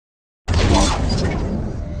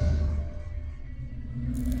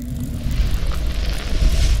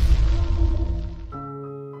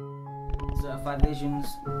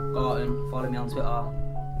Certifiedvisions, Garton. Follow me on Twitter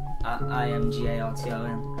at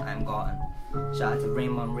IMGARTON. I'm Garton. Shout out to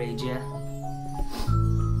Raymond Rage, yeah.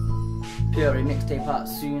 Purity mixtape out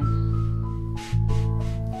soon.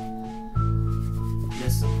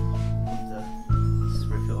 Listen, let's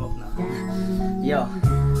rip it up now.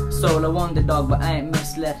 Yo, solo underdog, but I ain't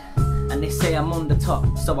misled. And they say I'm on the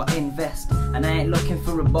top, so I invest. And I ain't looking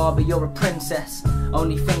for a Barbie or a princess.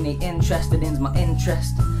 Only thing they interested in's my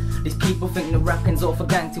interest. These people think the rapping's all for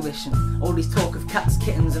gang tuition. All these talk of cats,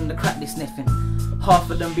 kittens and the crack they sniffing.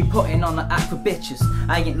 Half of them be putting on an act for bitches.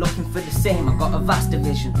 I ain't looking for the same, I got a vast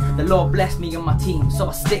division. The Lord blessed me and my team, so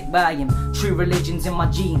I stick by him. True religion's in my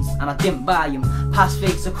genes, and I didn't buy him. Past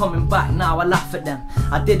fakes are coming back, now I laugh at them.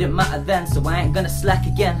 I didn't matter then, so I ain't gonna slack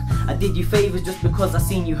again. I did you favours just because I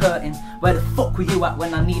seen you hurting. Where the fuck were you at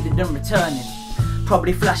when I needed them returning?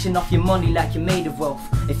 Probably flashing off your money like you're made of wealth.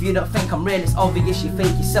 If you don't think I'm real, it's obvious you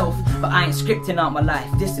fake yourself. But I ain't scripting out my life,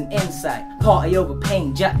 this an insight. Party over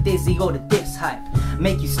pain, Jack Dizzy or the diss hype.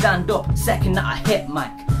 Make you stand up, second that I hit mic.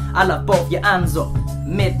 I'll have both your hands up,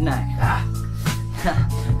 midnight.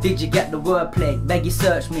 Did you get the wordplay? Beg you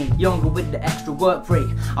search me, younger with the extra work rate.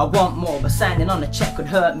 I want more, but signing on a check could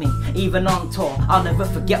hurt me. Even on tour, I'll never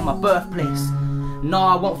forget my birthplace. No,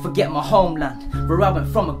 I won't forget my homeland, where I went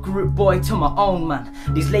from a group boy to my own man.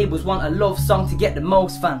 These labels want a love song to get the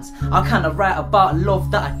most fans. I kinda write about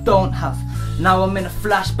love that I don't have. Now I'm in a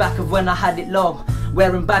flashback of when I had it low,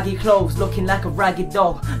 wearing baggy clothes, looking like a ragged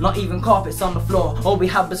dog. Not even carpets on the floor, all we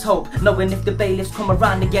had was hope. Knowing if the bailiffs come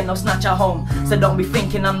around again, they'll snatch our home. So don't be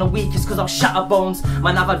thinking I'm the weakest cause I'll shatter bones.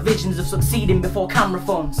 Man, I've had visions of succeeding before camera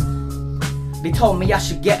phones. They told me I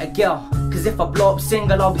should get a girl, cause if I blow up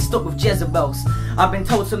single I'll be stuck with Jezebels. I've been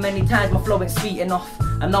told so many times my flow ain't sweet enough.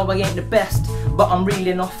 I know I ain't the best, but I'm real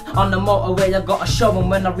enough. On the motorway I gotta show 'em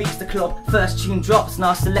when I reach the club. First tune drops,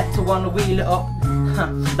 now select to wanna wheel it up.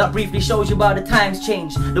 That briefly shows you how the times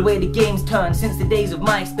change, the way the game's turned since the days of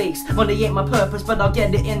MySpace. Money ain't my purpose, but I'll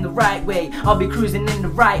get it in the right way. I'll be cruising in the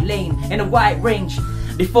right lane, in a wide range.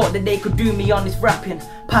 They thought that they could do me on this rapping.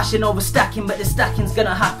 Passion over stacking, but the stacking's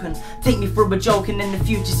gonna happen. Take me for a joke and in the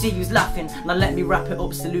future see who's laughing. Now let me wrap it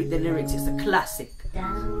up, salute the lyrics, it's a classic.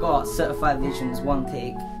 Got Certifiedvisions, one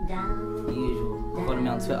take, the usual. Follow me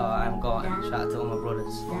on Twitter, I'm Garton. Shout out to all my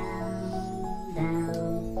brothers.